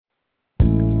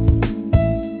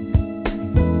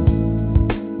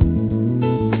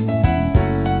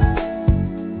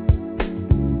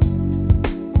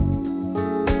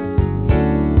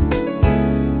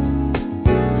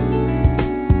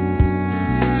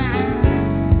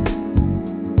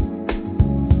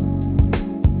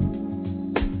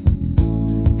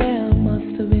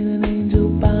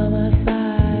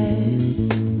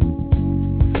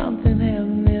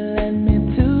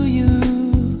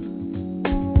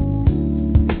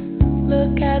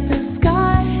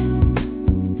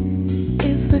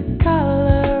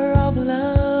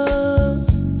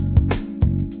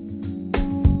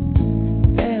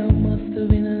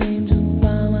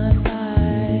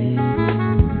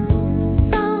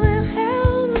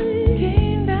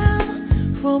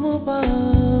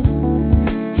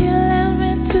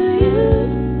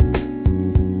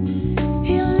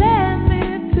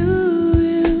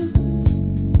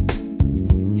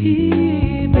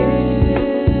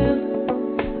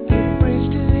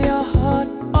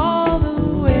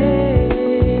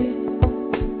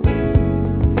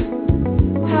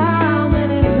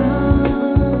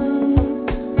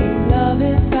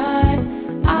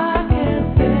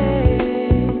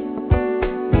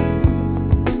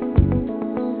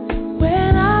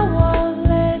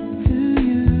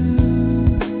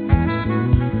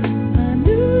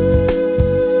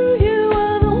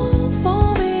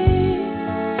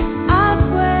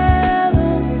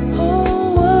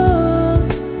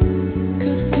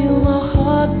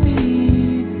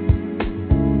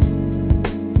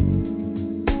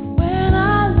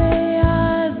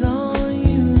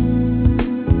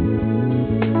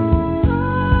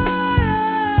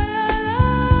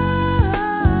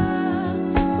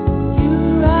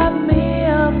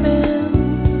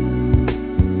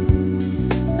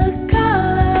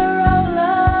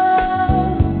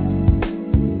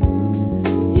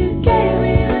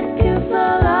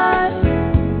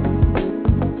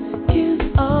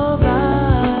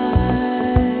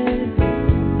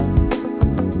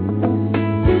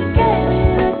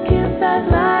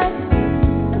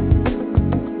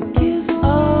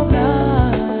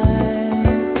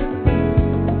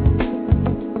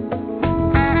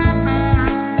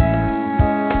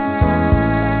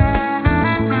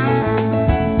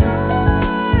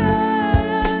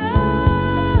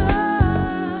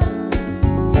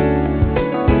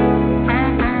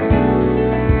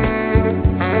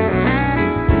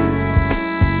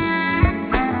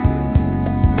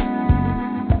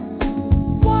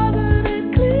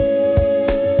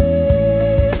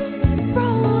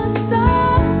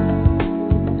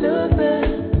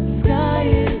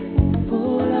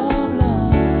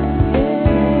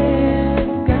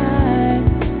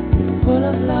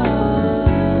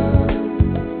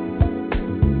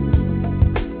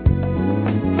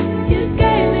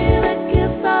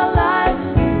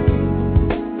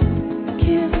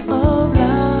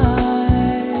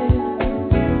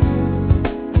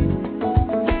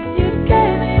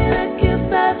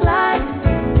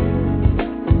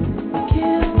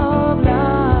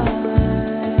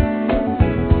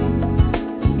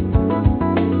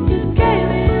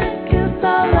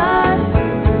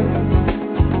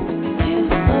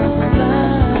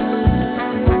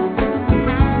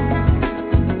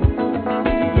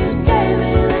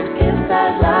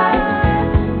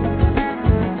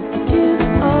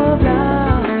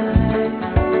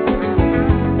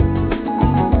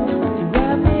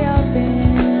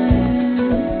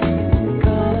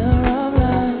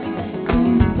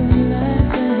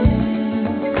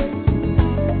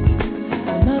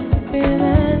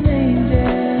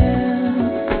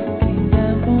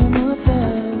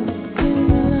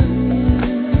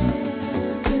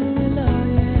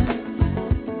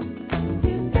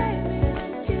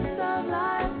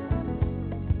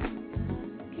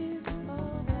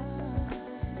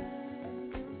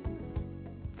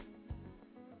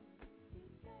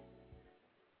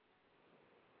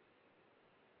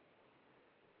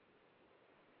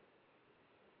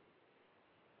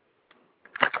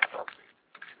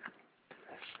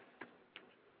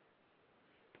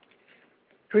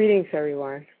Greetings,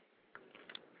 everyone.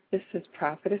 This is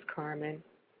Prophetess Carmen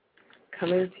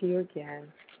coming to you again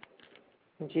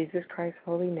in Jesus Christ's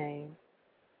holy name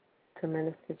to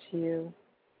minister to you,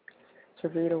 to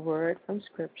read a word from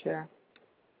Scripture,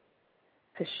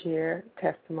 to share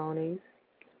testimonies,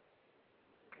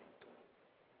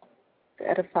 to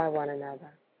edify one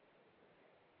another.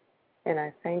 And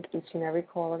I thank each and every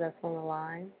caller that's on the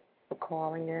line for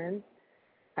calling in.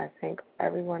 I thank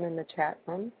everyone in the chat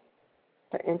room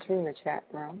for entering the chat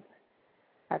room.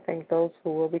 I thank those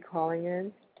who will be calling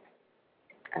in.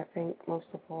 I thank most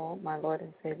of all my Lord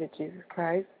and Savior Jesus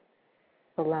Christ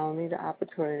for allowing me the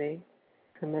opportunity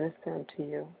to minister unto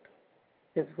you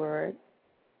His word,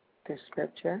 through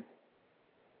Scripture,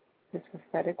 His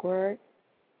prophetic word,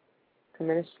 to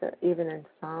minister even in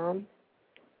Psalm,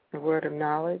 a word of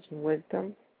knowledge and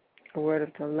wisdom, a word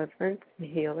of deliverance and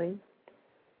healing.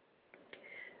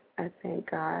 I thank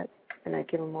God, and I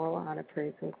give Him all honor,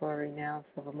 praise, and glory now and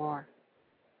forevermore.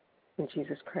 In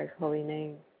Jesus Christ's holy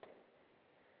name.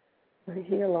 For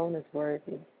He alone is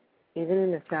worthy. Even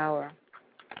in this hour,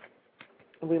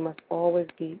 We must always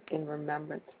be in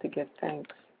remembrance to give thanks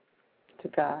to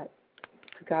God.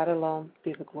 To God alone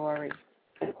be the glory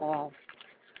in all.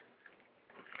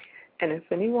 And if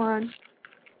anyone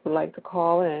would like to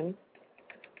call in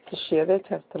to share their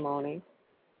testimony,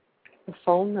 the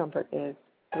phone number is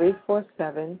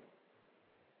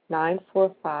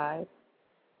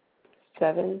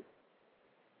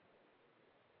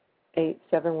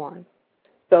 347-945-7871.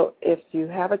 So if you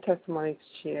have a testimony to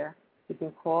share, you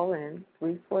can call in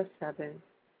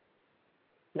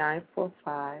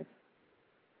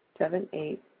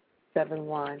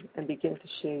 347-945-7871 and begin to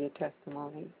share your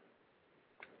testimony.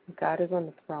 God is on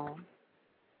the throne,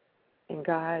 and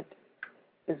God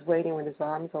is waiting with his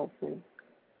arms open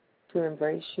to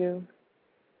embrace you,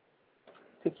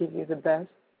 to give you the best,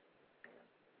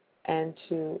 and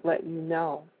to let you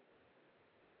know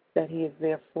that he is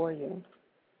there for you.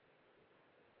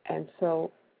 And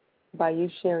so by you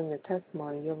sharing your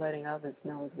testimony, you're letting others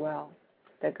know as well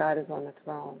that God is on the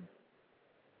throne.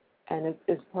 And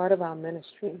it's part of our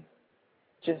ministry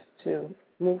just to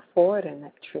move forward in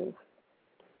that truth.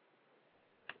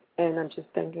 And I'm just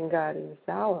thanking God in this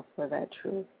hour for that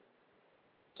truth,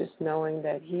 just knowing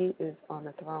that he is on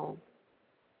the throne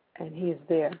and he is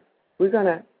there. We're going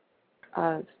to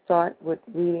start with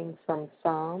reading from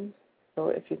Psalms. So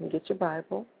if you can get your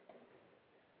Bible,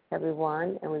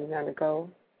 everyone, and we're going to go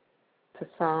to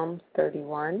Psalms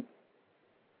 31.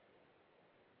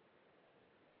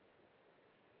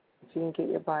 If you can get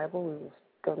your Bible, we will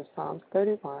go to Psalms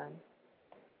 31.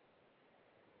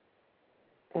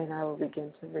 And I will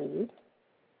begin to read.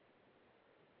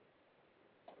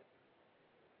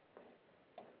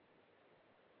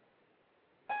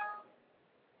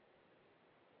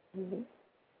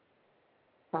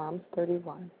 Psalms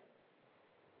 31.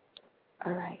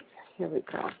 All right, here we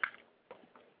go.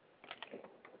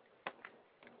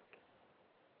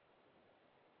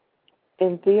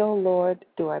 In thee, O Lord,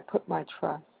 do I put my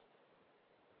trust.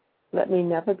 Let me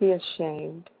never be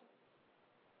ashamed.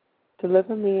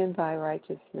 Deliver me in thy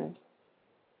righteousness.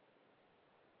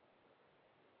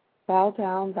 Bow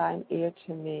down thine ear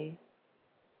to me.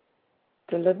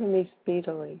 Deliver me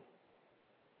speedily.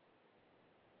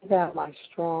 Be thou my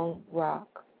strong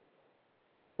rock,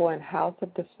 for an house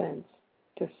of defense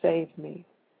to save me.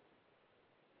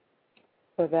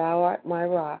 For thou art my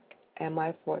rock and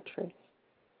my fortress.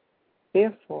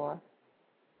 Therefore,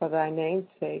 for thy name's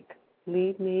sake,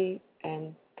 lead me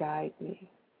and guide me.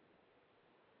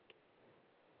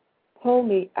 Pull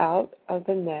me out of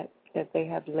the net that they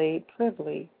have laid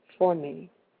privily for me.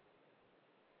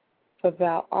 For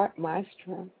thou art my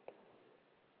strength.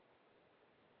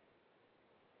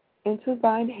 Into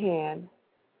thine hand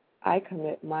I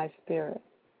commit my spirit.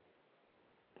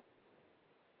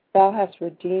 Thou hast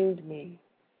redeemed me,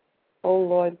 O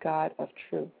Lord God of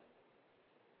truth.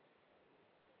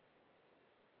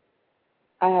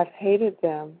 I have hated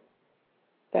them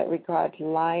that regard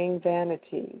lying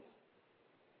vanities,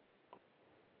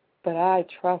 but I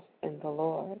trust in the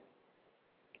Lord.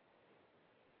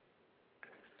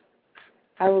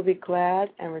 I will be glad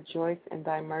and rejoice in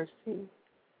thy mercy,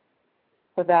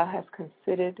 for thou hast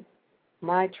considered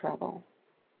my trouble.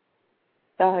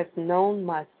 Thou hast known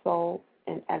my soul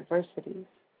in adversities,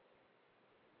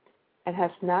 and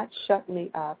hast not shut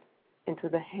me up into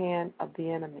the hand of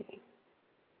the enemy.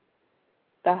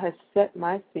 Thou hast set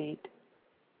my feet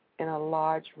in a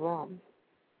large room.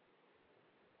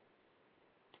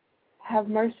 Have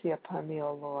mercy upon me,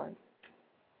 O Lord,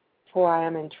 for I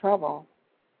am in trouble.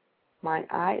 Mine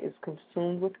eye is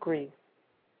consumed with grief,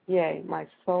 yea, my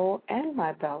soul and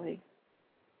my belly.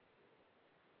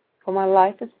 For my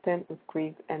life is spent with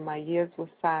grief, and my years with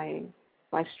sighing.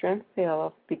 My strength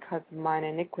faileth because of mine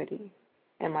iniquity,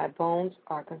 and my bones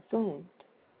are consumed.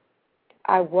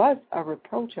 I was a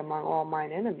reproach among all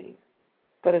mine enemies,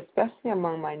 but especially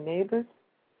among my neighbors,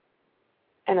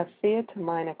 and a fear to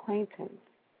mine acquaintance.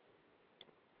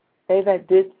 They that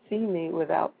did see me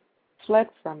without fled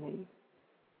from me.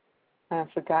 I am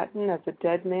forgotten as a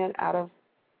dead man out of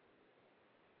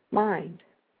mind.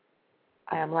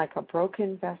 I am like a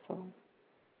broken vessel,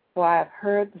 for I have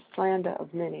heard the slander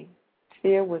of many.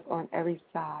 Fear was on every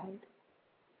side.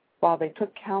 While they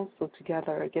took counsel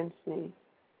together against me,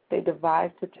 they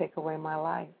devised to take away my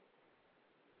life.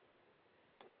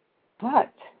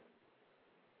 But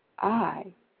I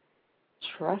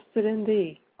trusted in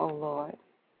thee, O Lord.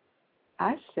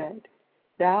 I said,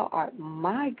 thou art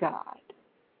my God.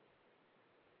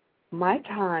 My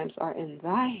times are in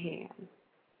thy hand.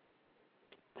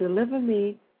 Deliver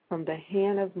me from the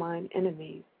hand of mine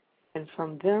enemies, and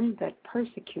from them that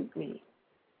persecute me.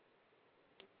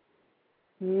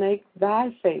 Make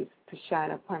thy face to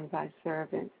shine upon thy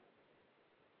servant.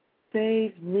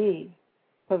 Save me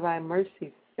for thy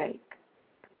mercy's sake.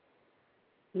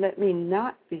 Let me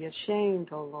not be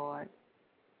ashamed, O Lord,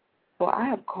 for I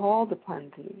have called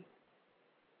upon thee.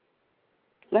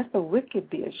 Let the wicked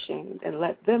be ashamed, and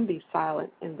let them be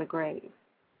silent in the grave.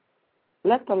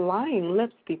 Let the lying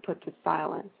lips be put to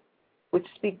silence, which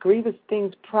speak grievous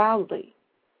things proudly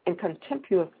and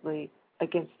contemptuously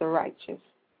against the righteous.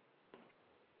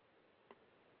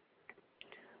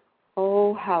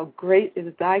 Oh, how great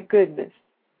is thy goodness,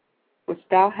 which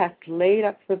thou hast laid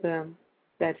up for them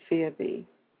that fear thee,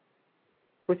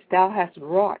 which thou hast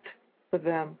wrought for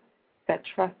them that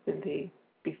trust in thee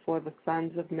before the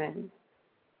sons of men.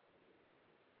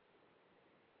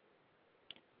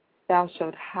 Thou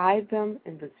shalt hide them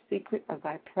in the secret of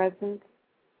thy presence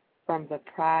from the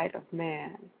pride of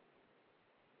man.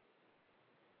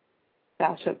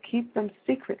 Thou shalt keep them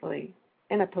secretly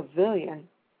in a pavilion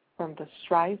from the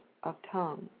strife of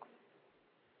tongues.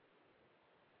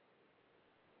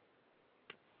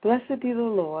 Blessed be the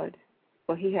Lord,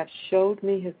 for he hath showed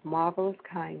me his marvelous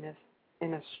kindness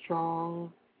in a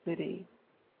strong city.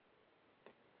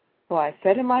 For I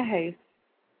said in my haste,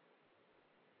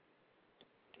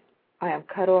 I am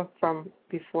cut off from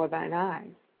before thine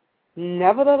eyes.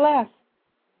 Nevertheless,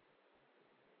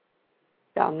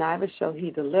 thou neither shall he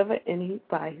deliver any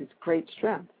by his great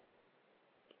strength.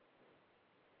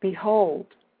 Behold,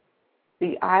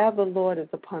 the eye of the Lord is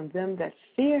upon them that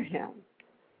fear him,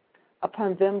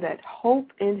 upon them that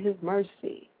hope in his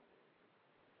mercy,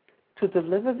 to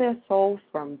deliver their souls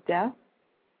from death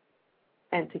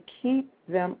and to keep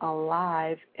them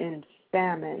alive in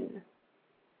famine.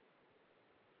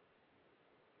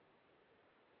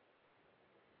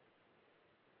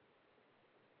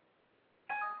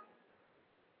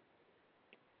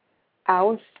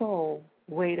 Our soul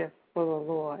waiteth for the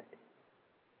Lord.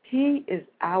 He is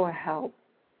our help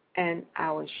and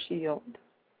our shield.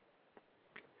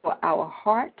 For our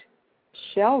heart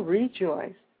shall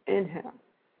rejoice in him,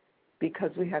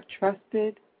 because we have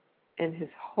trusted in his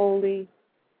holy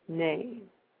name.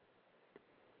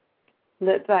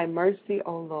 Let thy mercy,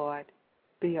 O Lord,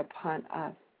 be upon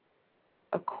us,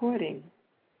 according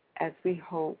as we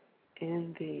hope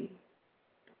in thee.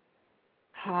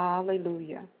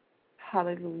 Hallelujah,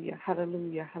 hallelujah,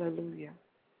 hallelujah, hallelujah.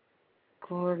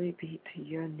 Glory be to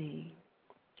your name.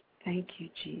 Thank you,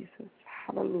 Jesus.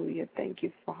 Hallelujah. Thank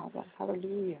you, Father.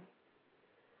 Hallelujah.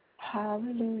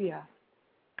 Hallelujah.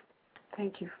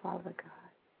 Thank you, Father God.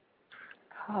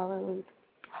 Hallelujah.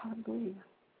 Hallelujah.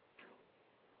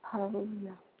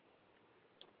 Hallelujah.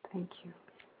 Thank you.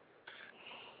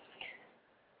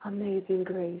 Amazing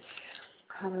grace.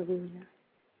 Hallelujah.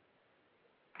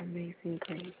 Amazing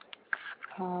grace.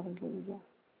 Hallelujah.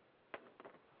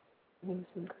 Amazing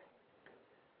grace.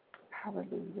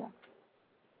 Hallelujah.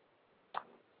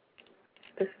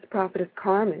 This is Prophetess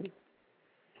Carmen.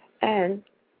 And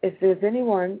if there's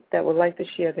anyone that would like to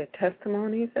share their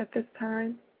testimonies at this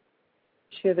time,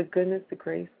 share the goodness, the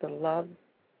grace, the love,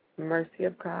 the mercy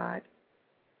of God,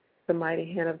 the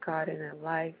mighty hand of God in their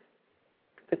life,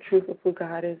 the truth of who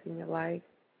God is in your life,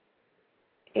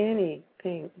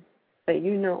 anything that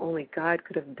you know only God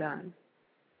could have done,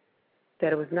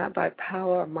 that it was not by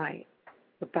power or might,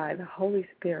 but by the Holy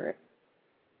Spirit,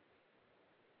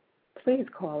 please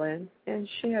call in and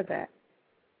share that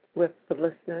with the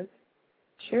listeners.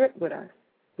 Share it with us.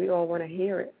 We all want to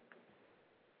hear it.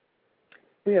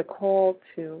 We are called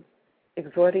to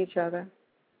exhort each other,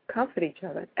 comfort each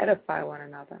other, edify one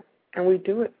another. And we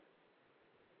do it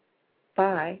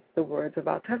by the words of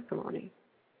our testimony.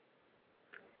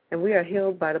 And we are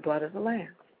healed by the blood of the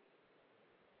Lamb.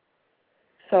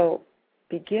 So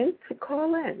begin to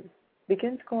call in.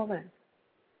 Begin to call in.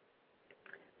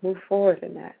 Move forward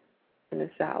in that, in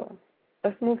this hour.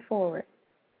 Let's move forward.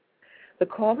 The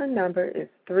call-in number is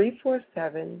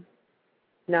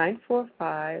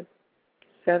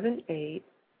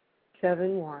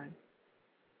 347-945-7871.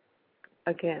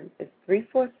 Again, it's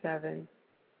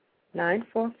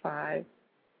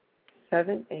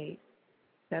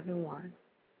 347-945-7871.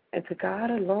 And to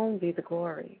God alone be the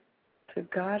glory. To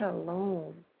God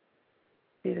alone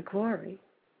be the glory.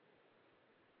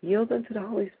 Yield unto the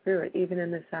Holy Spirit even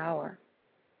in this hour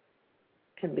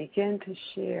and begin to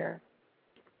share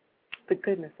the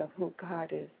goodness of who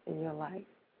God is in your life.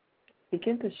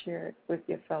 Begin to share it with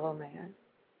your fellow man.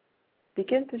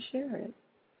 Begin to share it.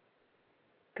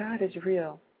 God is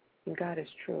real and God is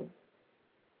true.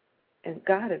 And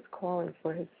God is calling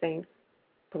for his saints,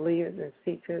 believers, and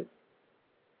seekers,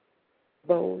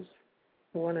 those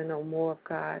who want to know more of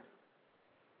God,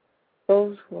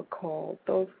 those who are called,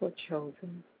 those who are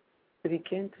chosen, to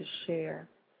begin to share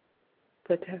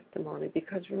the testimony.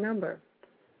 Because remember,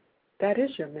 that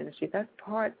is your ministry. That's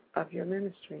part of your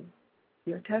ministry,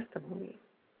 your testimony.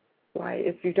 Why,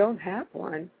 if you don't have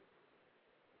one,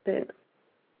 then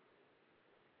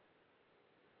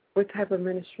what type of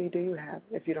ministry do you have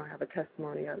if you don't have a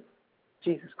testimony of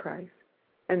Jesus Christ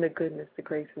and the goodness, the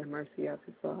grace, and the mercy of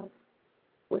His love?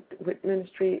 What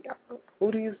ministry,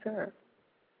 who do you serve?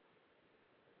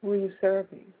 Who are you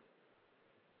serving?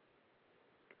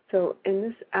 So in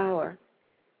this hour,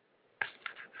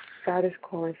 God is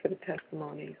calling for the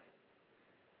testimonies.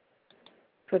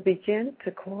 So begin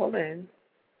to call in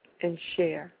and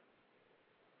share.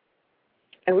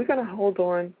 And we're going to hold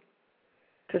on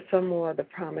to some more of the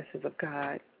promises of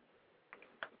God.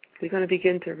 We're going to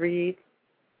begin to read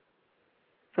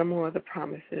some more of the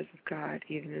promises of God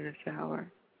even in this hour.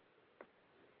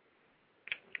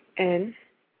 And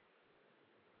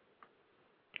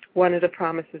one of the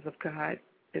promises of God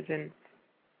is in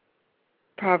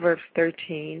Proverbs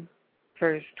 13,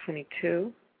 verse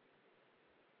 22.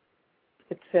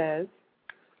 It says,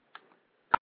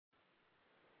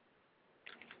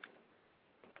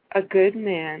 "A good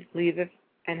man leaveth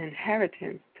an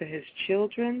inheritance to his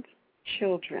children's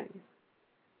children,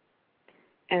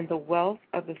 and the wealth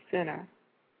of the sinner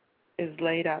is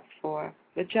laid up for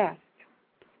the just."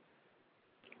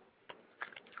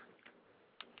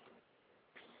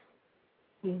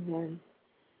 Amen.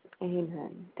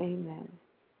 Amen. Amen.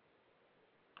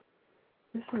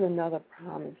 This is another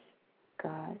promise,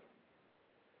 God.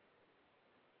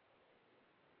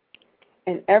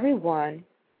 "And everyone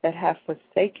that hath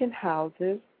forsaken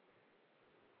houses,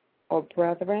 or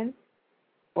brethren,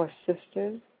 or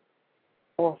sisters,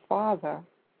 or father,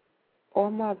 or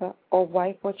mother, or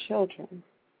wife, or children,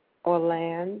 or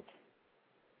lands,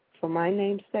 for my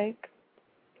name's sake,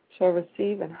 shall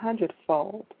receive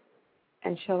 100-fold,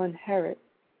 and shall inherit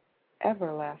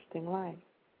everlasting life."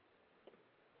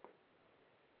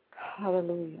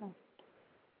 Hallelujah.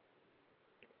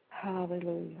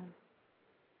 Hallelujah.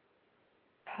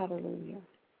 Hallelujah.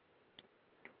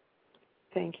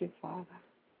 Thank you, Father.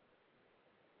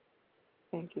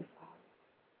 Thank you, Father.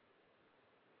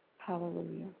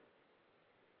 Hallelujah.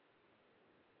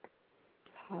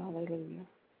 Hallelujah.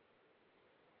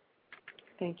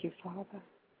 Thank you, Father.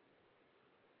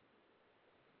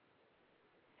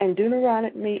 And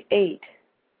Deuteronomy 8.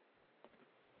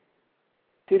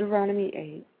 Deuteronomy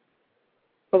 8.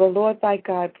 "For the Lord thy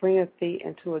God bringeth thee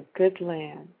into a good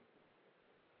land,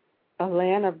 a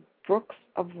land of brooks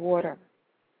of water,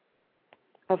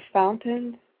 of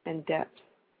fountains and depths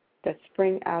that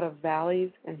spring out of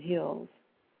valleys and hills,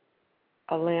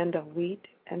 a land of wheat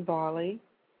and barley,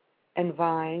 and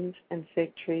vines and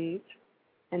fig trees,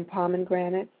 and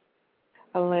pomegranates,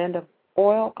 a land of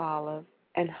oil, olive,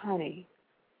 and honey,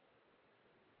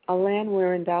 a land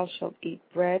wherein thou shalt eat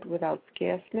bread without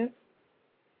scarceness,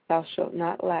 thou shalt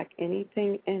not lack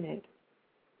anything in it,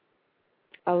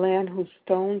 a land whose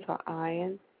stones are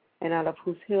iron, and out of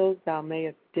whose hills thou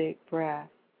mayest dig brass.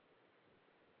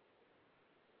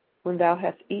 When thou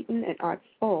hast eaten and art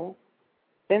full,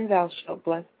 then thou shalt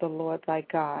bless the Lord thy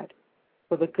God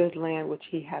for the good land which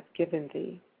he hath given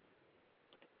thee.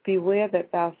 Beware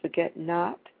that thou forget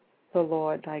not the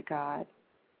Lord thy God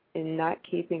in not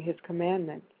keeping his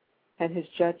commandments and his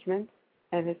judgments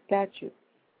and his statutes,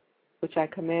 which I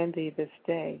command thee this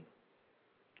day,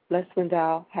 lest when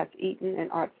thou hast eaten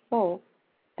and art full,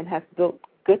 and hast built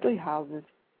goodly houses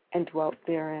and dwelt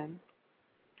therein,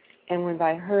 and when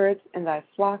thy herds and thy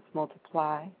flocks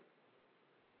multiply,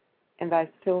 and thy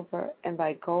silver and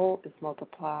thy gold is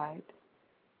multiplied,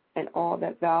 and all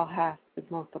that thou hast is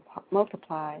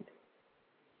multiplied,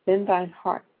 then thine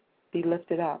heart be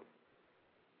lifted up,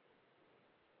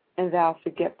 and thou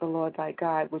forget the Lord thy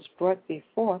God, which brought thee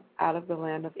forth out of the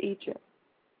land of Egypt,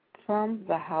 from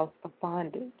the house of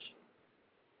bondage.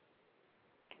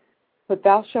 But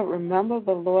thou shalt remember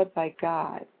the Lord thy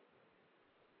God,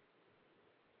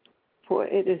 for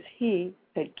it is he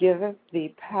that giveth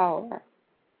thee power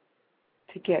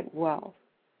to get wealth,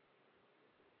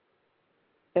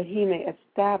 that he may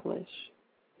establish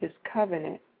his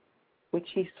covenant, which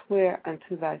he sware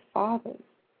unto thy fathers,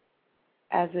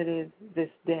 as it is this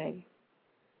day.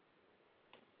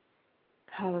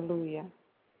 Hallelujah.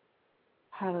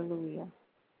 Hallelujah.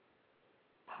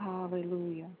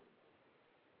 Hallelujah.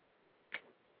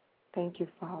 Thank you,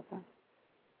 Father.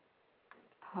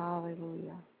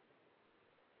 Hallelujah.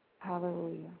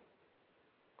 Hallelujah.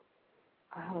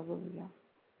 Hallelujah.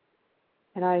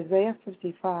 In Isaiah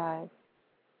 55,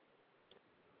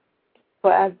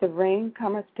 "For as the rain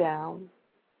cometh down,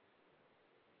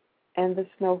 and the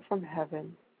snow from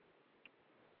heaven,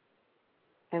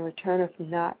 and returneth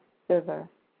not thither,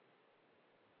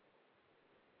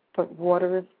 but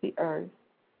watereth the earth,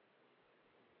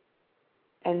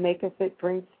 and maketh it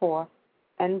bring forth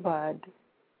and bud,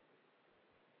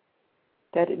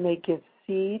 that it may give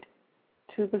seed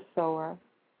to the sower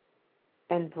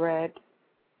and bread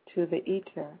to the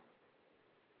eater.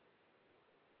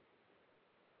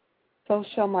 So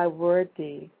shall my word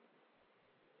be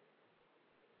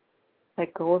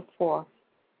that goeth forth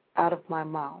out of my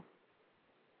mouth.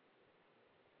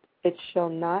 It shall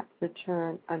not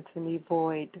return unto me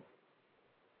void,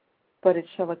 but it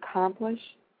shall accomplish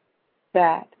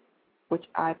that which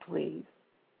I please,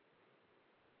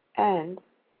 and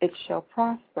it shall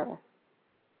prosper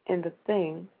in the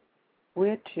thing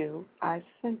whereto I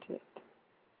sent it.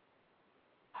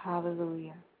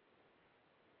 Hallelujah.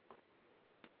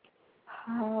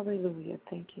 Hallelujah.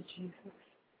 Thank you, Jesus.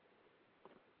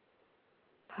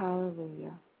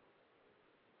 Hallelujah.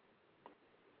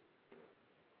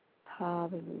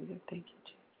 Hallelujah. Thank you,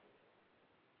 Jesus.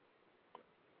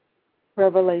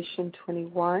 Revelation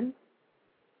 21.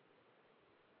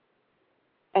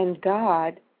 And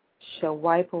God shall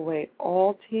wipe away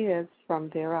all tears from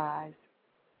their eyes,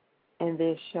 and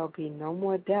there shall be no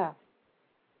more death,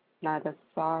 neither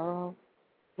sorrow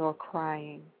nor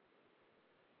crying,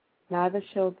 neither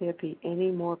shall there be any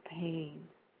more pain,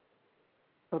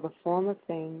 for the former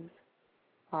things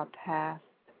are passed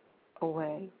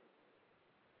away.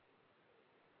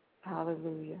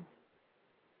 Hallelujah.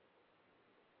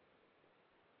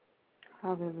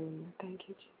 Hallelujah. Thank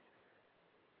you, Jesus.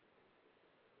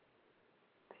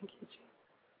 Thank you, Jesus.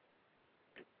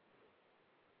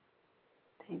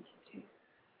 Thank you, Jesus.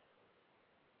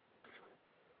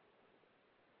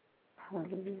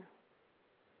 Hallelujah.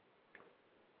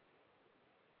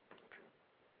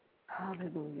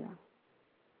 Hallelujah.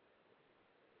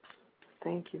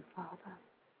 Thank you, Father.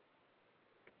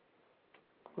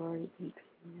 Glory be to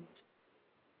your name.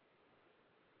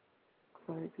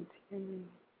 Glory be to your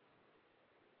name.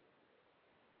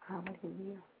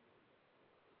 Hallelujah.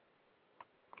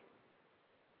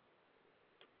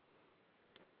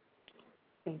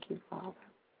 Thank you, Father.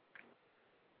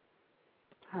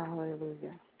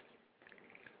 Hallelujah.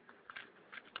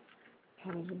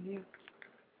 Hallelujah.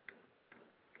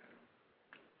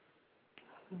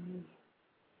 Hallelujah.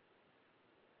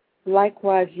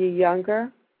 Likewise, ye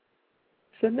younger,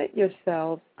 submit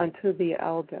yourselves unto the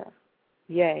elder.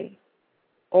 Yea,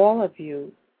 all of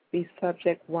you be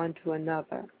subject one to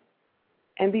another,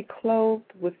 and be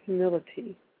clothed with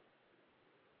humility.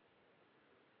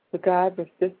 For God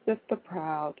resisteth the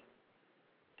proud,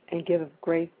 and giveth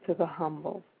grace to the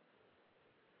humble.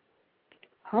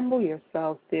 Humble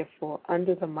yourselves, therefore,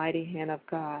 under the mighty hand of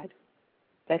God,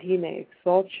 that he may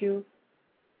exalt you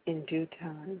in due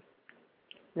time.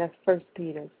 And that's 1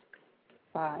 Peter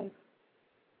 5.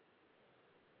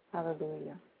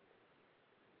 Hallelujah.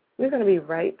 We're going to be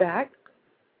right back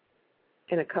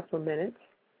in a couple of minutes.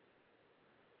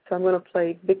 So I'm going to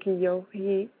play Vicky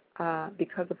Yohe,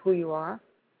 Because of Who You Are.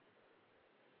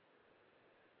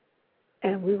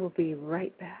 And we will be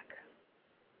right back.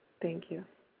 Thank you.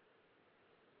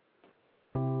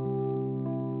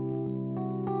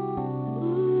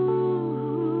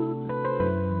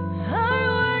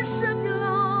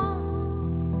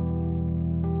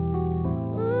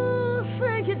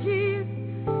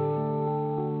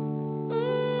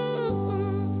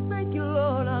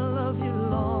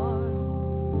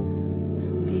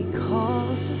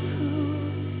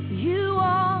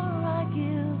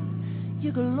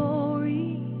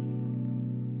 Glory,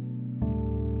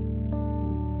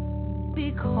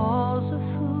 because of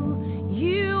who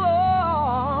you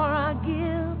are, I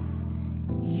give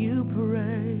you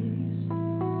praise.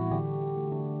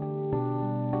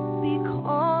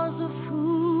 Because of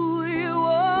who you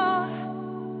are,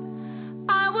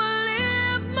 I will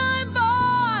lift my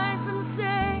voice and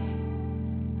say,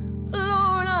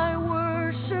 Lord, I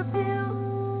worship you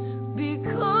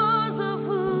because of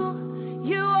who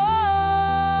you are.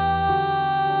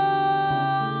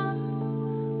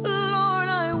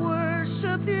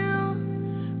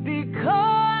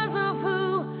 Because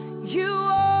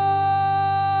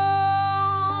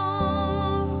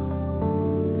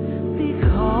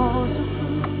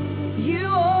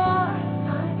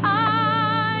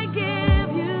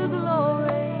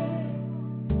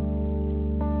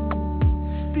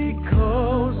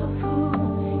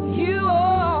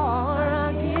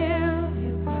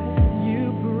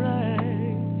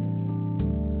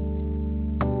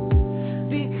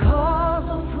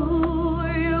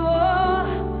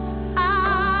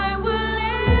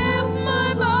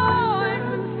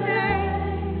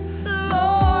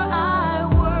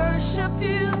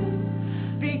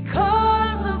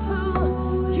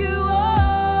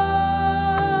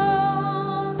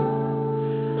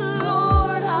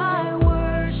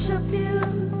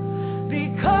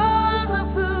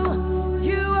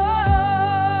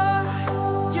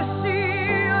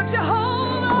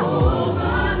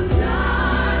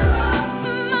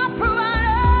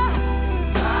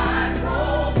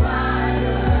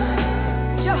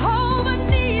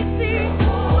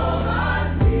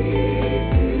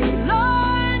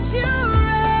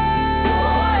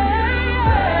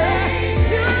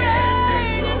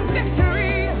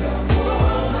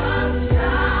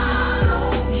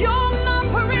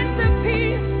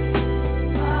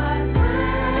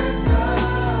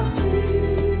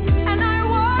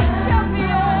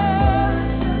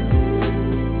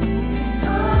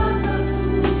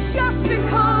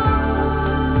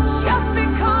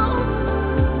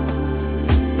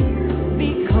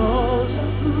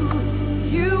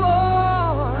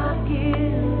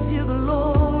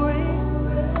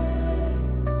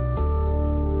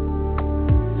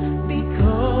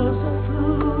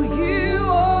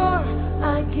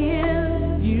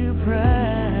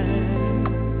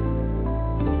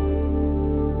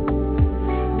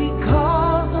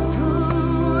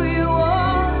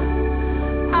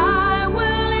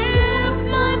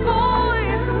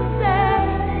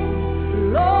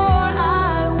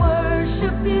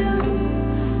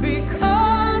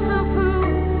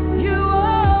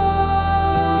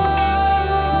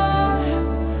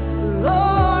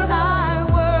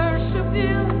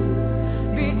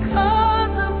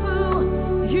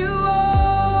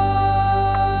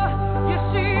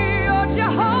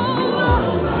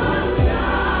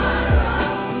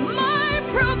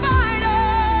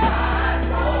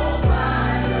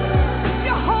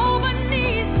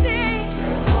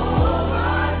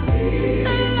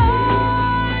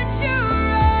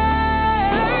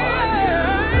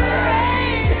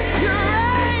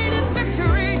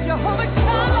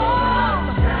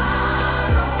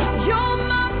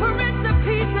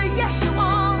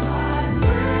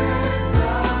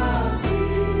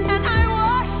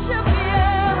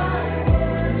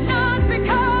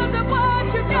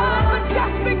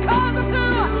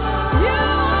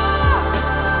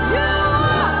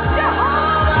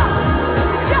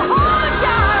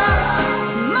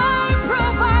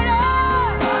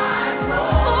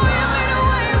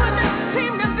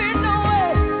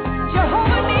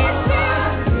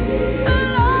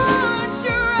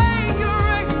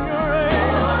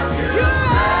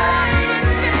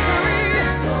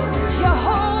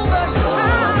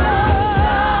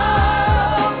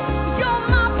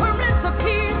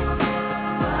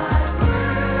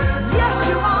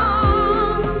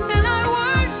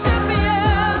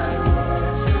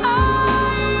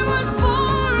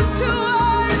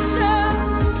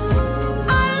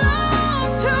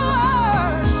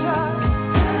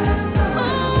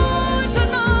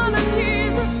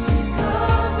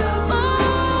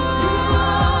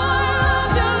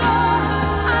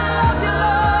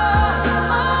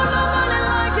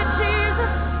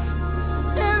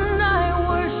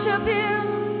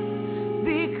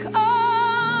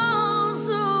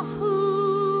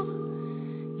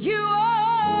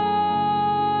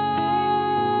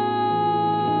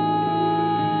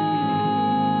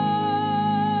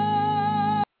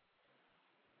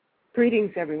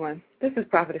Greetings, everyone. This is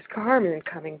Prophetess Carmen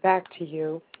coming back to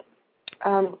you.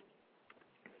 We're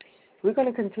going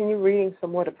to continue reading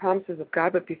some more of the promises of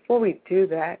God, but before we do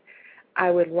that,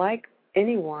 I would like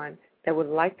anyone that would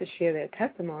like to share their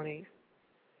testimonies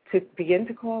to begin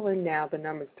to call in now. The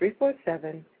number is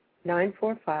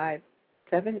 347-945-7871.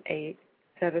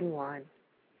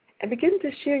 And begin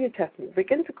to share your testimony.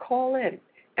 Begin to call in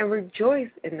and rejoice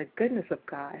in the goodness of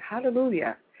God.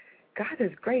 Hallelujah. God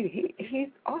is great. He's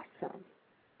awesome.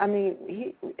 I mean,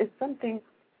 it's something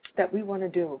that we want to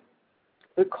do.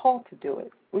 We're called to do it.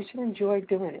 We should enjoy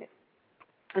doing it.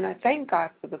 And I thank God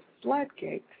for the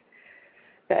floodgates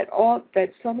that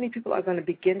so many people are going to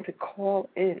begin to call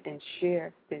in and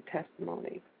share their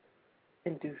testimonies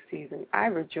in due season. I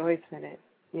rejoice in it.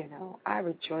 I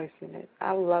rejoice in it.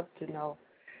 I love to know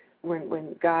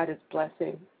when God is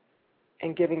blessing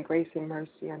and giving grace and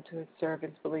mercy unto his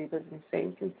servants, believers, and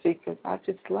saints and seekers. I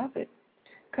just love it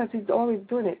because he's always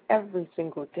doing it every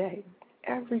single day.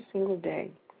 Every single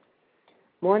day.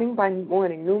 Morning by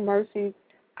morning, new mercies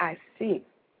I see.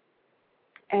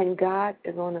 And God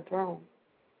is on the throne.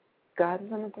 God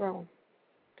is on the throne.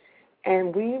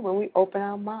 And when we open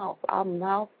our mouth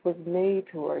was made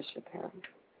to worship him.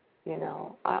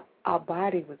 Our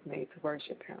body was made to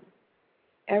worship him.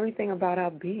 Everything about our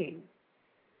being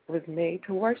was made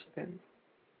to worship him.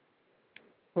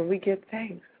 When we give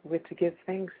thanks, we're to give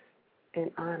thanks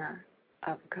in honor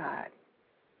of God.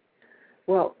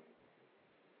 Well,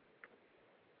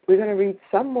 we're going to read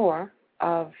some more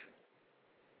of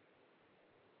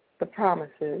the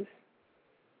promises,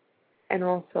 and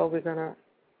also we're going to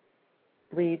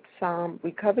read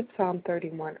we covered Psalm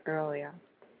 31 earlier,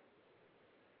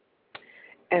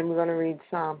 and we're going to read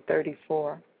Psalm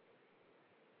 34,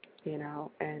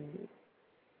 and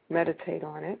meditate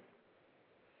on it.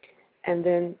 And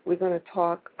then we're going to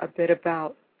talk a bit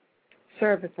about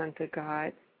service unto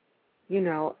God, and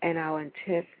our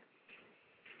intent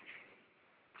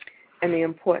and the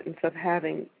importance of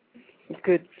having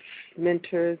good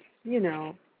mentors,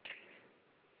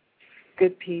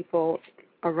 good people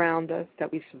around us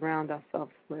that we surround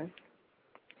ourselves with,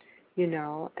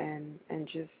 and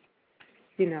just,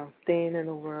 staying in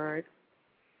the Word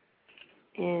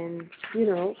and,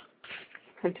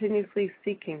 continuously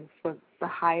seeking for the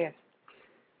highest,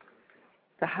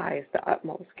 the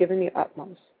utmost, giving the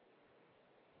utmost,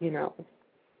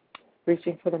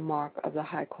 reaching for the mark of the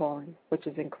high calling, which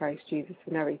is in Christ Jesus,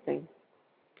 in everything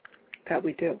that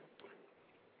we do.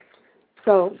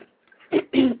 So,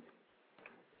 we're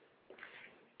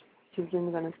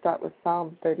going to start with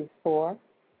Psalm 34.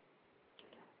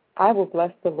 I will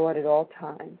bless the Lord at all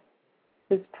times.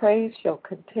 His praise shall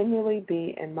continually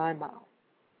be in my mouth.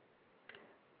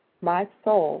 My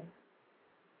soul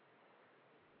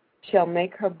shall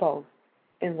make her boast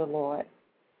in the Lord.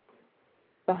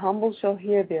 The humble shall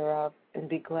hear thereof and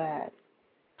be glad.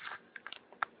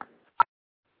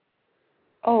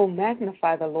 Oh,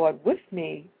 magnify the Lord with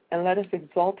me, and let us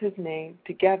exalt his name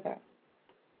together.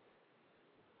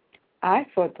 I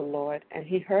sought the Lord, and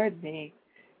he heard me,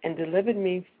 and delivered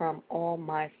me from all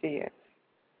my fears.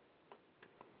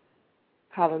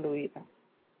 Hallelujah.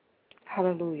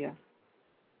 Hallelujah.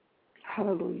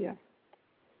 Hallelujah.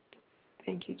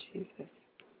 Thank you, Jesus.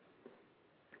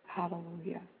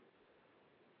 Hallelujah.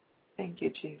 Thank you,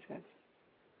 Jesus.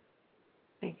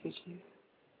 Thank you, Jesus.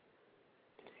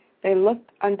 They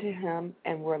looked unto him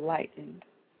and were lightened,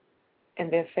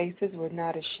 and their faces were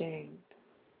not ashamed.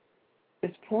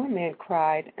 This poor man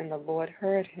cried, and the Lord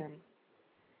heard him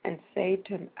and saved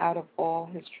him out of all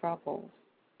his troubles.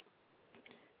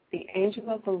 The angel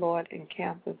of the Lord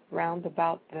encampeth round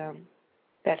about them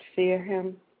that fear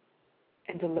him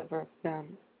and delivereth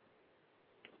them.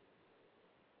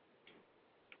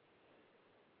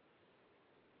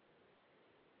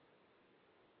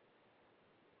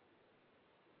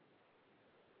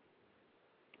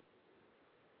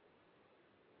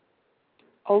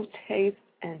 O taste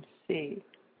and see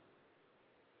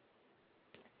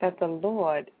that the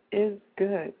Lord is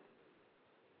good.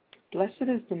 Blessed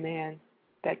is the man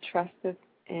that trusteth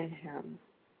in him.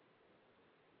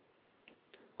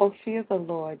 O fear the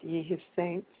Lord, ye his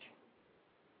saints,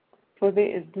 for there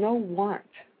is no want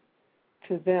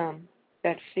to them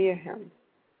that fear him.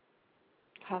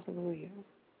 Hallelujah.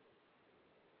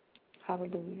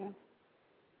 Hallelujah.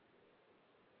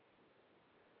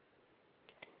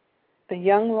 The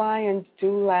young lions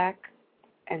do lack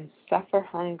and suffer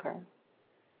hunger,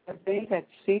 but they that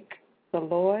seek the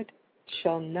Lord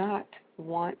shall not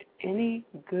want any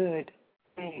good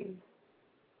thing.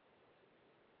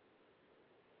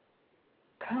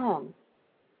 Come,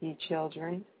 ye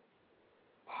children,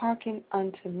 hearken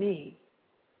unto me.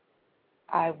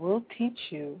 I will teach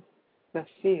you the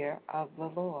fear of the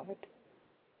Lord.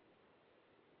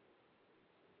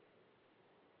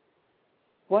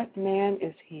 What man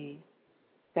is he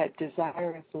that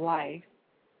desireth life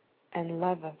and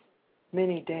loveth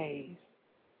many days,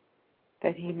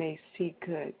 that he may see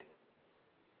good?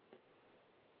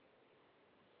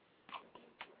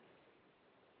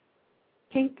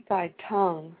 Keep thy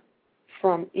tongue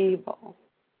from evil,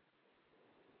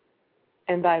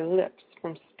 and thy lips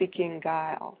from speaking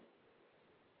guile.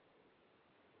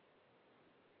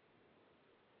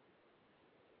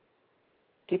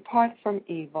 Depart from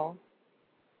evil,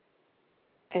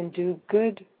 and do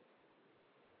good.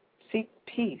 Seek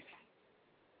peace,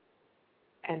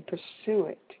 and pursue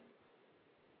it.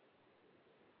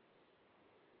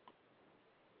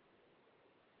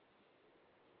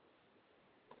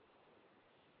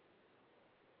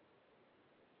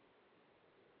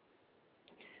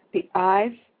 The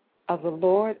eyes of the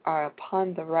Lord are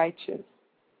upon the righteous,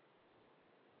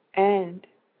 and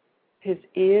his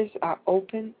ears are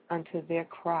open unto their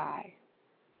cry.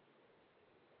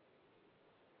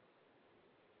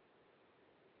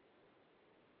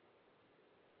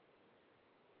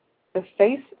 The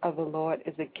face of the Lord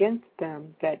is against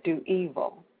them that do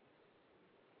evil,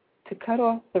 to cut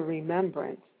off the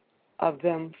remembrance of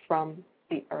them from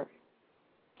the earth.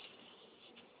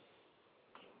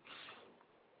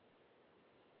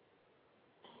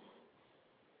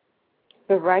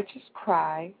 The righteous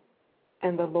cry,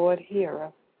 and the Lord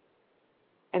heareth,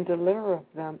 and delivereth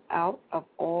them out of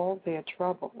all their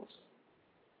troubles.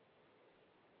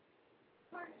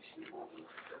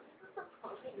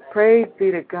 Praise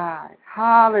be to God.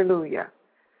 Hallelujah.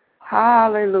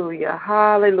 Hallelujah.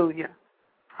 Hallelujah.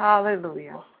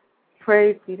 Hallelujah.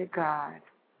 Praise be to God.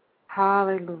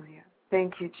 Hallelujah.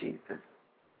 Thank you, Jesus.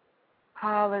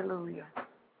 Hallelujah.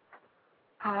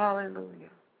 Hallelujah.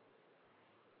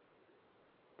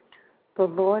 The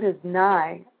Lord is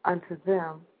nigh unto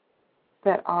them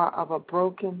that are of a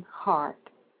broken heart,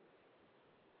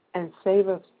 and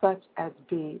saveth such as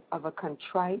be of a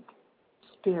contrite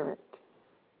spirit.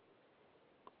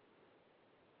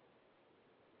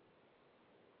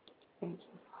 Thank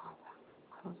you,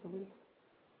 Father. Hallelujah.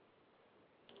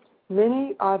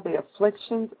 Many are the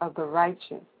afflictions of the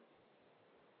righteous,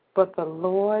 but the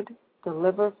Lord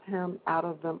delivereth him out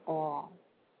of them all.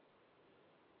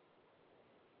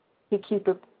 He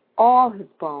keepeth all his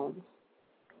bones,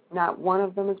 not one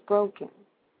of them is broken.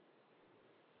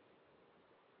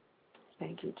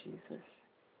 Thank you, Jesus.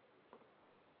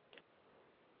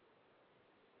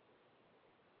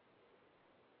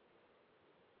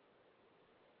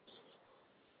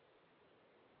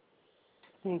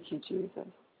 Thank you, Jesus.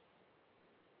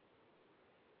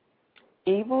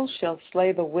 Evil shall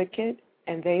slay the wicked,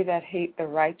 and they that hate the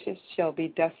righteous shall be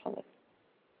desolate.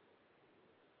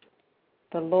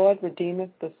 The Lord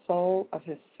redeemeth the soul of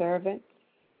his servants,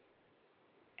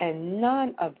 and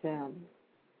none of them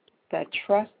that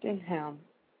trust in him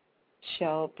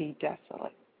shall be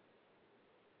desolate.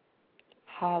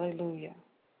 Hallelujah.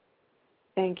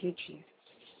 Thank you, Jesus.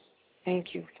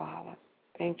 Thank you, Father.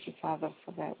 Thank you, Father,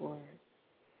 for that word.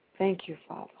 Thank you,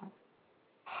 Father.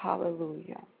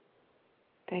 Hallelujah.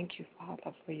 Thank you,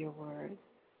 Father, for your word.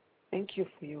 Thank you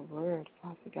for your word,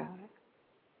 Father God.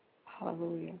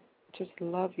 Hallelujah. Just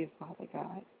love you, Father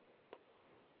God.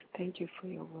 Thank you for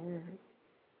your word.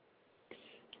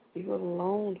 You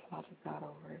alone, Father God,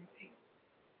 are worthy.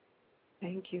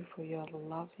 Thank you for your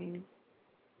loving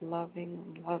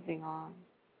arms.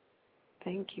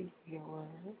 Thank you for your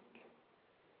word.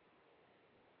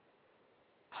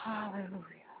 Hallelujah.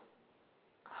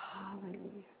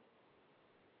 Hallelujah.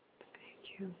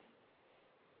 Thank you.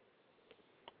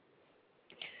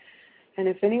 And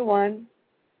if anyone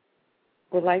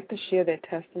would like to share their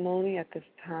testimony at this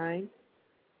time,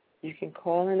 you can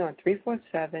call in on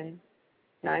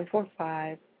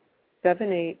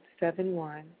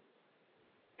 347-945-7871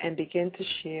 and begin to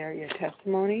share your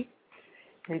testimony.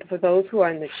 And for those who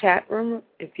are in the chat room,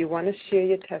 if you want to share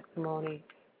your testimony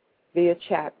via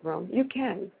chat room, you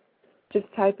can.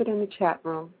 Just type it in the chat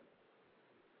room.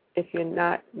 If you're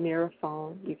not near a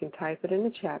phone, you can type it in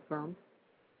the chat room,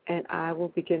 and I will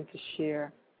begin to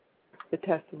share the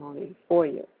testimony for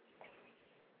you.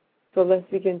 So let's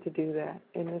begin to do that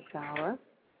in this hour.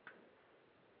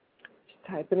 Just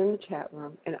type it in the chat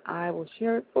room, and I will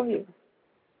share it for you.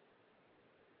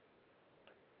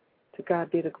 To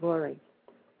God be the glory.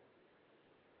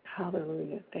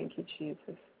 Hallelujah. Thank you,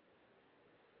 Jesus.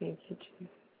 Thank you,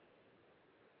 Jesus.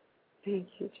 Thank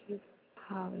you, Jesus.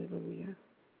 Hallelujah.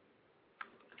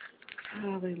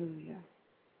 Hallelujah.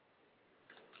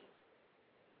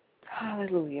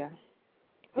 Hallelujah.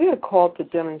 We are called to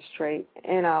demonstrate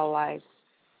in our life,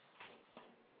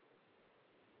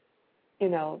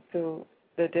 through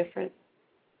the different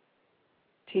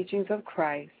teachings of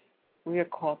Christ. We are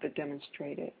called to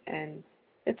demonstrate it. And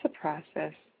it's a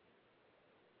process.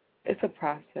 It's a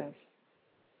process.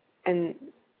 And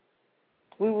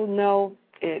we will know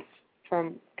it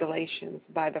from Galatians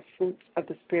by the fruits of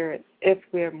the Spirit if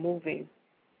we're moving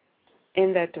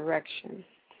in that direction.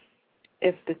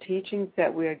 If the teachings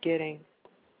that we are getting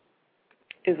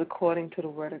is according to the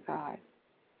Word of God.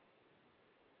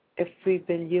 If we've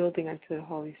been yielding unto the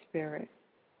Holy Spirit.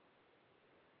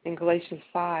 In Galatians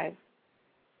 5,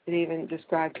 it even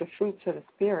describes the fruits of the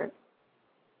Spirit.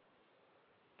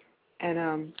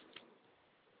 And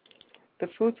the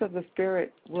fruits of the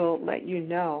Spirit will let you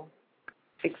know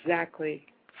exactly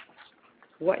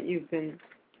what you've been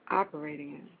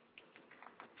operating in,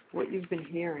 what you've been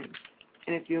hearing,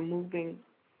 and if you're moving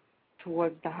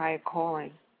towards the higher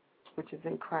calling, which is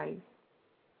in Christ.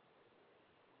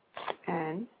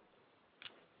 And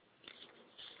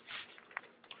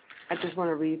I just want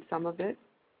to read some of it.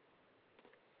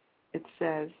 It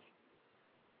says,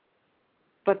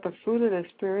 "But the fruit of the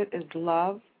Spirit is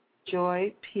love,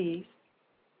 joy, peace,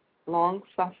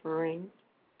 long-suffering,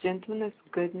 gentleness,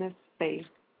 goodness, faith,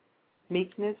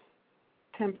 meekness,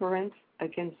 temperance.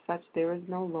 Against such there is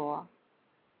no law.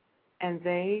 And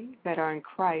they that are in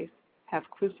Christ have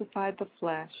crucified the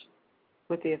flesh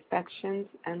with the affections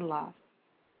and lusts.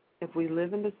 If we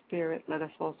live in the Spirit, let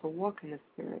us also walk in the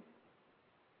Spirit.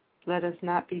 Let us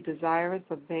not be desirous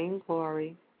of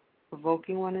vainglory,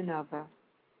 provoking one another,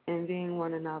 envying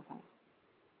one another."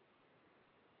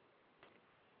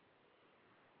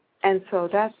 And so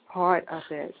that's part of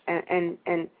it.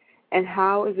 And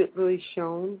how is it really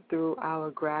shown? Through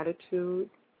our gratitude,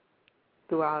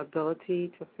 through our ability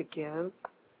to forgive,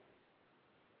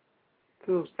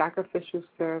 through sacrificial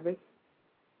service,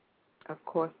 of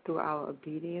course, through our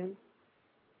obedience.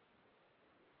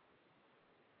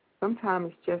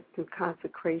 Sometimes it's just through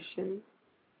consecration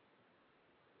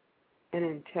and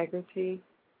integrity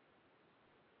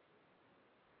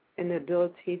and the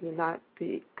ability to not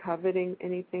be coveting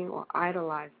anything or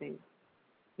idolizing.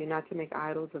 You're not to make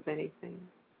idols of anything.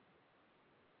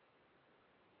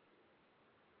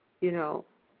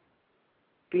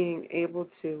 Being able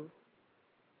to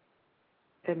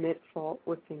admit fault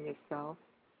within yourself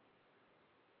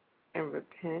and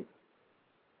repent.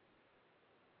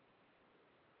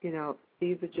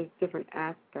 These are just different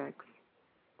aspects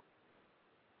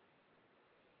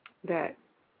that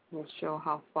will show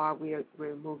how far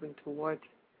we're moving towards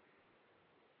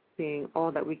being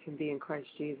all that we can be in Christ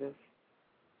Jesus.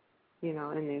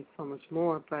 And there's so much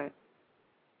more, but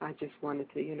I just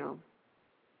wanted to,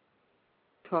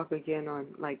 talk again on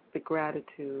the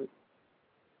gratitude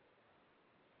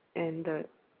and the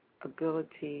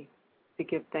ability to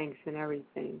give thanks in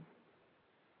everything.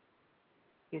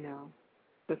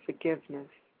 The forgiveness,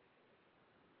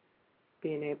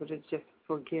 being able to just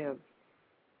forgive.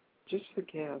 Just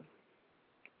forgive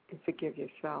and forgive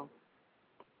yourself.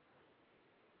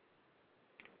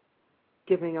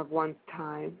 Giving of one's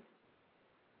time,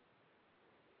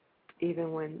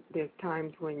 even when there's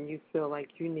times when you feel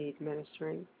like you need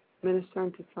ministering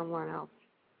to someone else,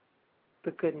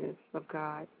 the goodness of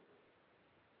God.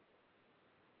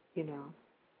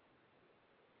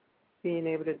 Being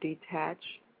able to detach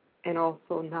and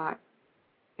also not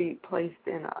be placed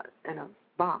in a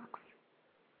box.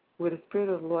 Where the Spirit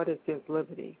of the Lord is, there's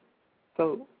liberty.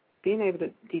 So being able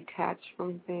to detach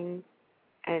from things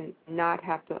and not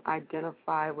have to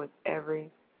identify with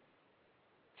every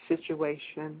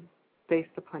situation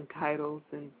based upon titles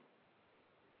and,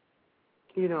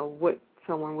 what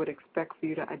someone would expect for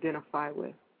you to identify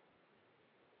with.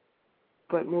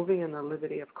 But moving in the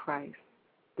liberty of Christ,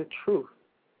 the truth.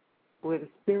 Where the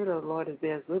Spirit of the Lord is,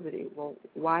 there's liberty. Well,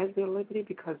 why is there liberty?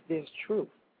 Because there's truth.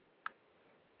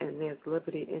 And there's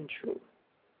liberty in truth.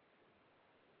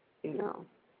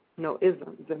 No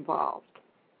isms involved.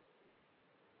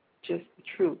 Just the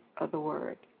truth of the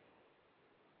Word.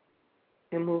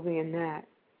 And moving in that,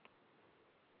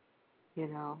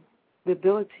 the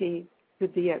ability to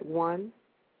be at one,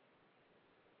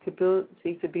 the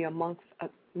ability to be amongst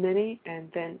many,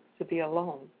 and then to be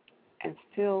alone, and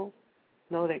still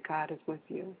know that God is with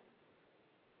you,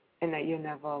 and that you're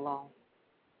never alone.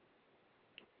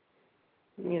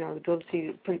 The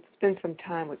ability to spend some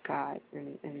time with God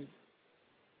and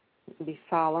be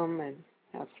solemn and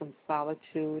have some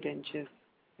solitude and just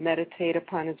meditate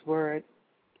upon His Word.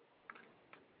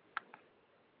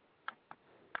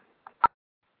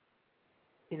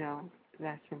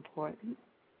 That's important.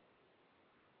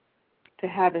 To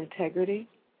have integrity,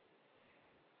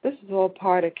 This is all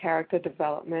part of character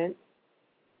development,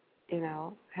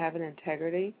 having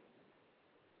integrity.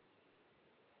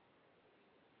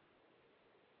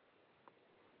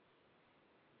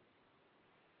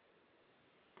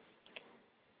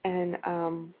 And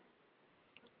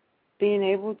being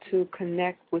able to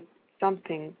connect with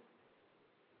something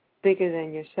bigger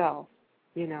than yourself,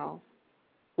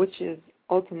 which is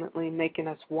ultimately making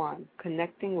us one,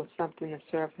 connecting with something to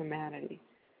serve humanity,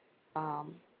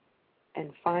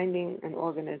 and finding an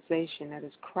organization that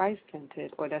is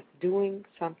Christ-centered or that's doing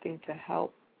something to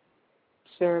help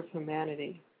serve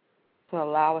humanity, to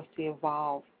allow us to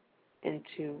evolve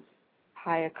into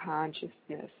higher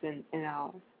consciousness in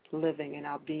our living, in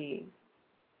our being,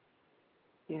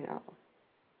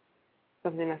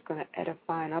 something that's going to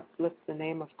edify and uplift the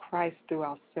name of Christ through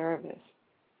our service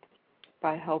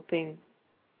by helping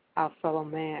our fellow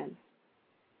man,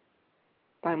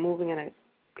 by moving in a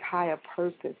higher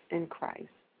purpose in Christ,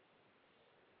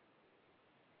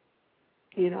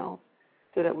 so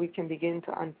that we can begin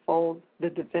to unfold the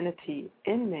divinity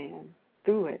in man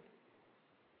through it,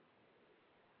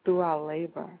 through our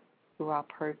labor, through our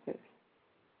purpose.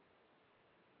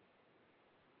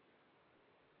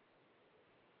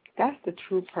 That's the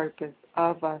true purpose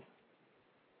of us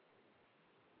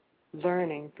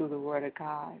learning through the Word of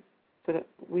God, so that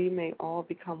we may all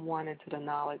become one into the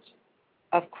knowledge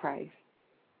of Christ.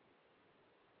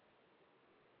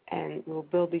 And we'll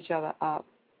build each other up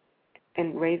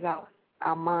and raise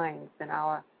our minds and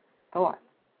our thoughts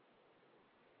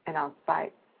and our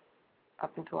sight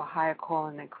up into a higher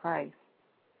calling than Christ.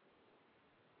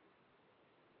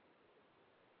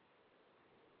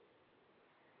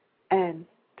 And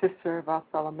to serve our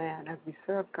fellow man as we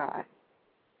serve God.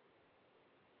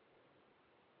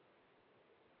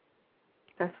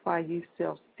 That's why you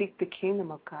still seek the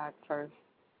kingdom of God first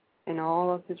and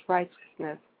all of His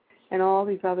righteousness, and all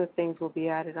these other things will be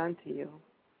added unto you.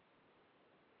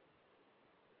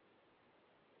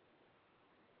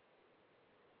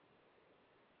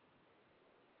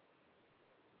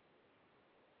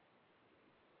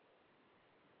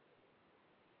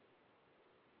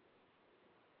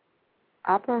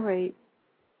 Operate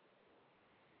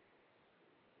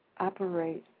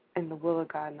in the will of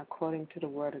God and according to the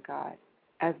Word of God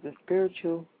as the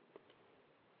spiritual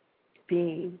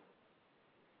being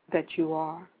that you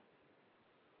are.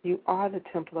 You are the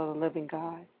temple of the living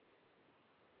God.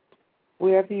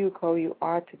 Wherever you go, you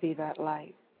are to be that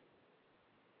light.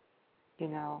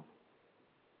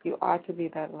 You are to be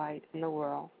that light in the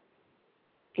world.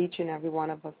 Each and every one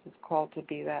of us is called to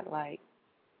be that light.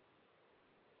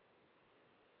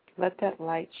 Let that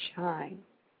light shine.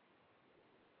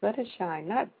 Let it shine,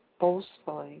 not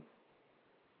boastfully,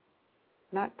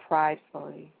 not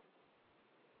pridefully.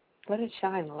 Let it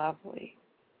shine lovely.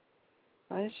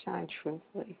 Let it shine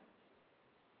truthfully.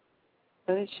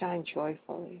 Let it shine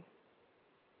joyfully.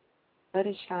 Let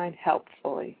it shine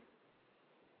helpfully.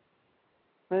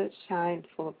 Let it shine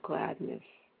full of gladness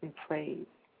and praise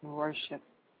and worship.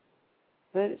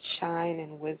 Let it shine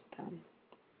in wisdom.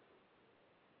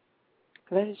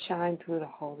 Let it shine through the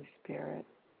Holy Spirit.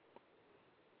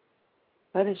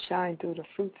 Let it shine through the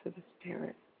fruits of the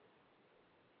Spirit.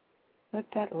 Let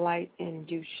that light in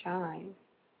you shine.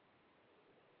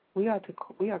 We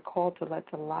are called to let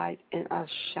the light in us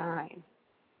shine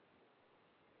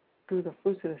through the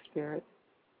fruits of the Spirit.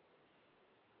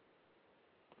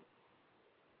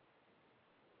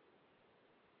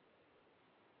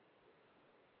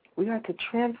 We are to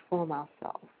transform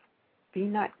ourselves. Be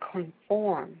not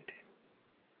conformed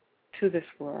to this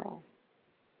world,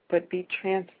 but be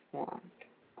transformed.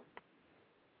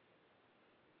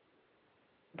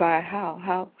 By how?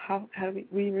 How do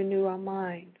we renew our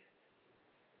minds?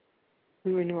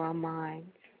 We renew our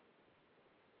minds.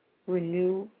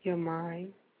 Renew your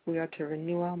mind. We are to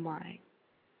renew our mind.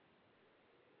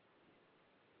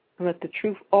 And let the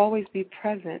truth always be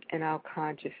present in our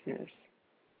consciousness.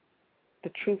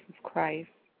 The truth of Christ.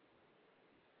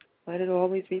 Let it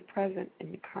always be present in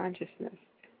your consciousness.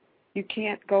 You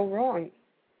can't go wrong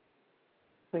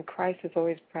when Christ is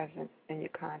always present in your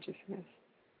consciousness.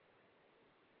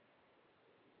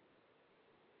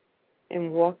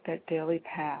 And walk that daily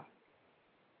path.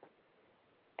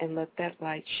 And let that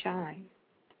light shine.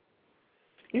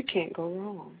 You can't go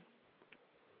wrong.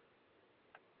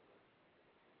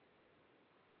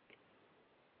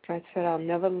 Christ said, I'll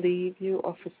never leave you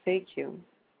or forsake you.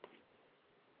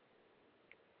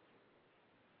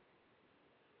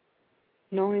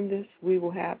 Knowing this, we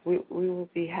will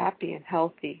be happy and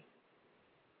healthy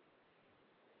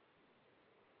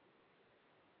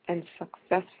and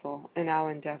successful in our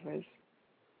endeavors.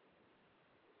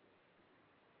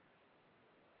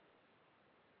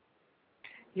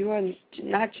 You are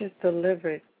not just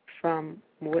delivered from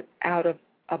out of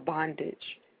a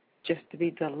bondage, just to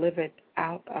be delivered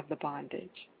out of the bondage.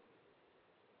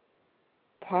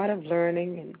 Part of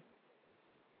learning and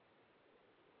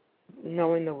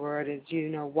knowing the word is,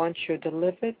 once you're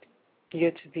delivered,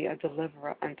 you're to be a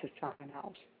deliverer unto someone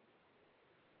else.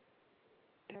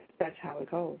 That's how it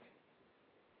goes.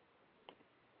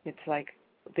 It's like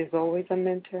there's always a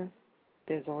mentor,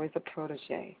 there's always a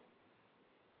protege.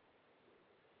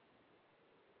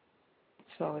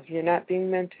 So if you're not being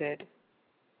mentored,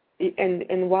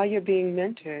 and while you're being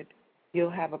mentored, you'll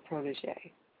have a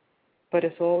protege. But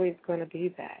it's always going to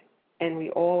be that. And we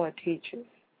all are teachers.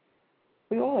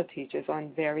 We all are teachers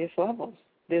on various levels.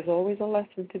 There's always a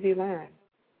lesson to be learned.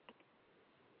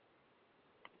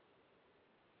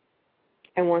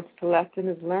 And once the lesson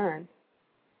is learned,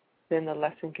 then the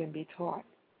lesson can be taught.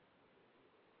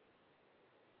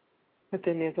 But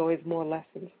then there's always more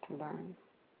lessons to learn.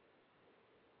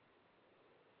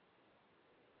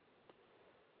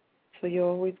 So you're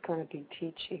always going to be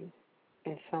teaching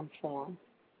in some form.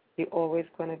 You're always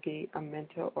going to be a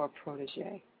mentor or a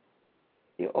protege.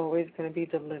 You're always going to be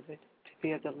delivered to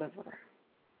be a deliverer.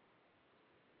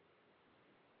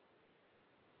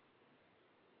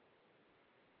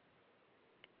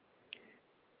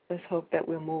 Let's hope that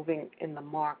we're moving in the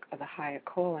mark of the higher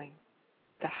calling,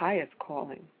 the highest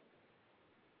calling,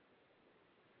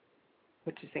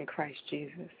 which is in Christ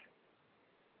Jesus.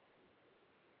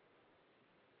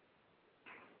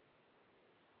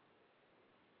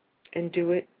 And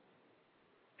do it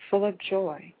full of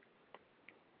joy.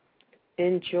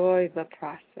 Enjoy the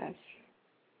process.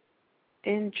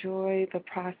 Enjoy the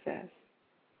process,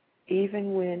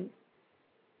 even when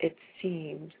it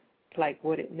seems like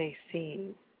what it may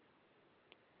seem.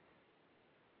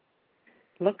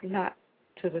 Look not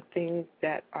to the things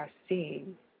that are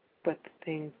seen, but the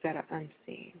things that are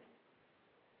unseen.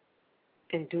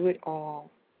 And do it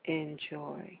all in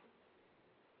joy,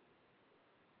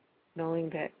 knowing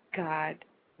that God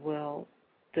will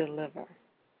deliver.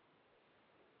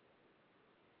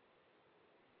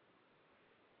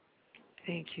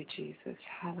 Thank you, Jesus.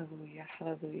 Hallelujah.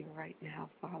 Hallelujah. Right now,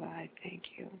 Father, I thank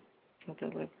you for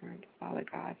deliverance, Father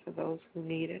God, for those who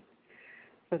need it.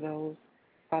 For those,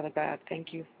 Father God,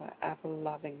 thank you for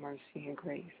ever-loving mercy and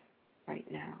grace right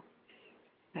now.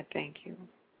 I thank you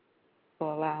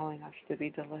for allowing us to be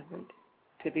delivered,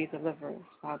 to be deliverers,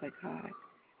 Father God.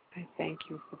 I thank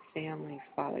you for families,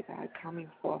 Father God, coming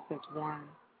forth as one.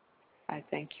 I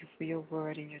thank you for your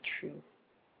word and your truth.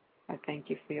 I thank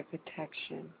you for your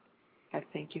protection. I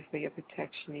thank you for your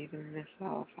protection even in this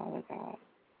hour, Father God.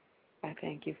 I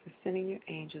thank you for sending your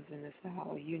angels in this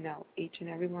hour. You know each and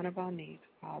every one of our needs,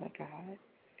 Father God.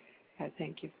 I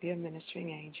thank you for your ministering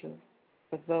angels,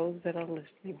 for those that are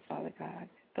listening, Father God,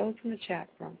 those in the chat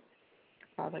room,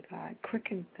 Father God,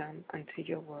 quicken them unto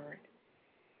your word.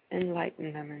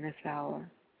 Enlighten them in this hour,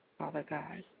 Father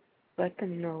God. Let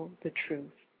them know the truth.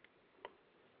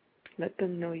 Let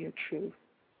them know your truth.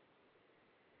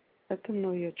 Let them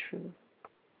know your truth.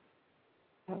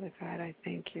 Father God, I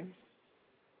thank you.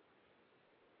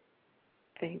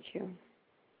 Thank you.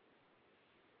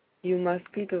 You must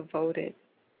be devoted,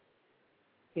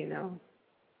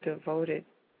 devoted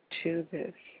to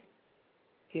this,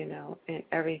 in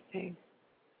everything.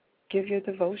 Give your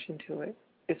devotion to it.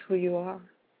 It's who you are.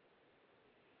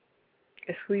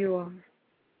 It's who you are.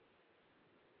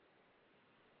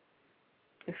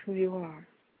 It's who you are.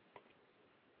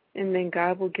 And then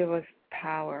God will give us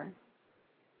power.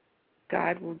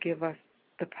 God will give us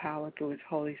the power through His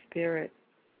Holy Spirit.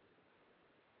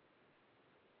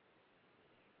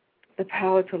 The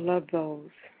power to love those.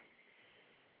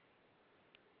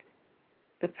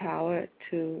 The power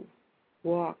to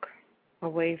walk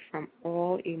away from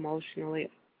all emotionally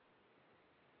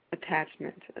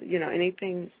attachment.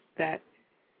 Anything that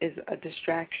is a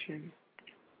distraction.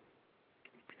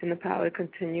 And the power to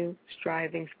continue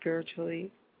striving spiritually.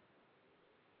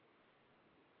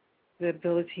 The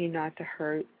ability not to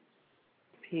hurt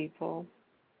people.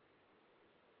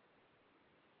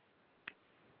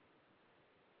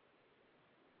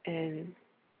 And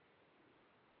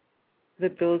the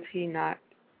ability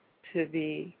to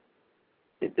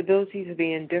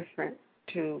be indifferent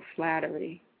to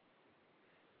flattery.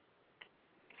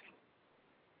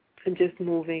 And just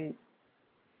moving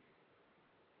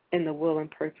in the will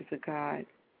and purpose of God.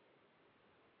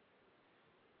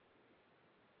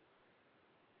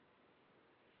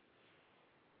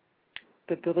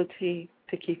 The ability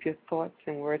to keep your thoughts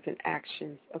and words and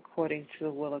actions according to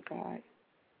the will of God.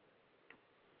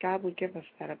 God will give us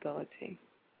that ability.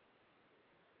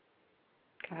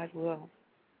 God will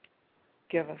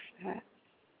give us that.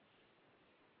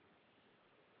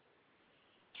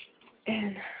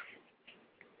 And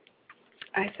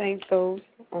I thank those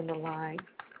on the line.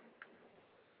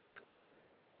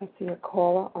 I see a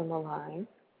caller on the line.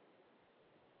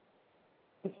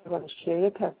 If you want to share your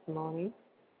testimony,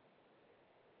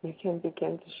 you can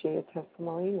begin to share your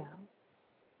testimony now.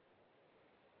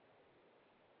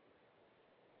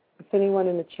 If anyone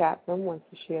in the chat room wants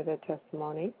to share their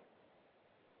testimony,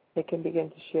 they can begin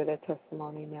to share their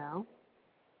testimony now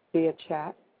via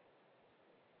chat,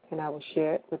 and I will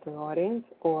share it with the audience.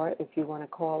 Or if you want to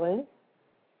call in,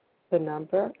 the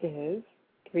number is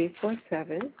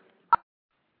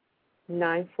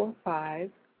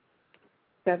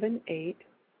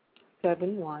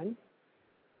 347-945-7871,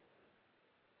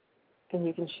 and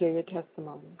you can share your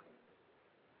testimony.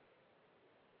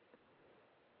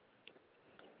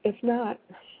 If not,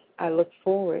 I look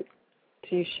forward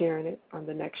to you sharing it on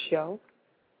the next show.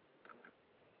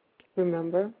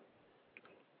 Remember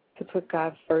to put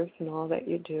God first in all that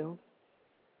you do.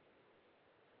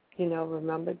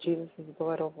 Remember Jesus is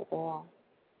Lord over all.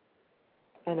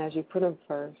 And as you put Him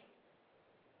first,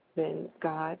 then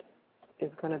God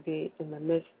is going to be in the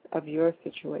midst of your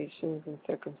situations and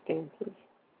circumstances.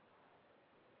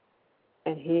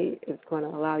 And He is going to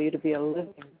allow you to be a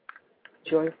living,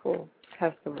 joyful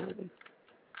testimony.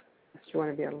 You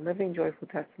want to be a living, joyful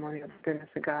testimony of the goodness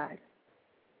of God.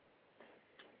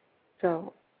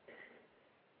 So,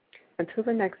 until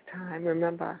the next time,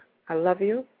 remember, I love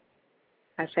you.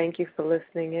 I thank you for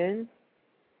listening in.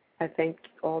 I thank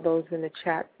all those in the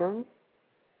chat room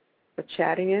for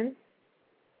chatting in.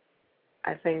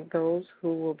 I thank those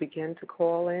who will begin to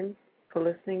call in for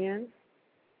listening in.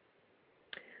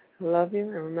 I love you,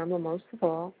 and remember, most of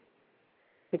all,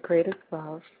 the greatest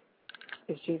love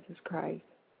is Jesus Christ.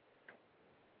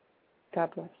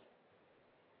 God bless.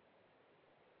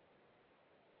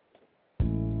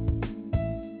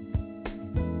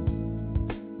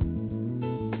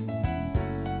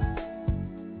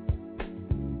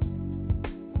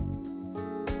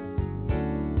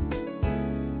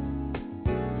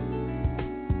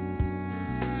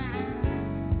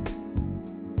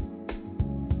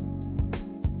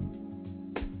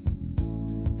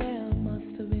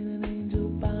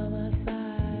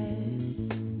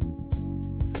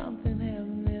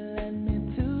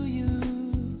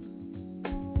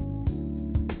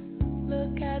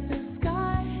 At this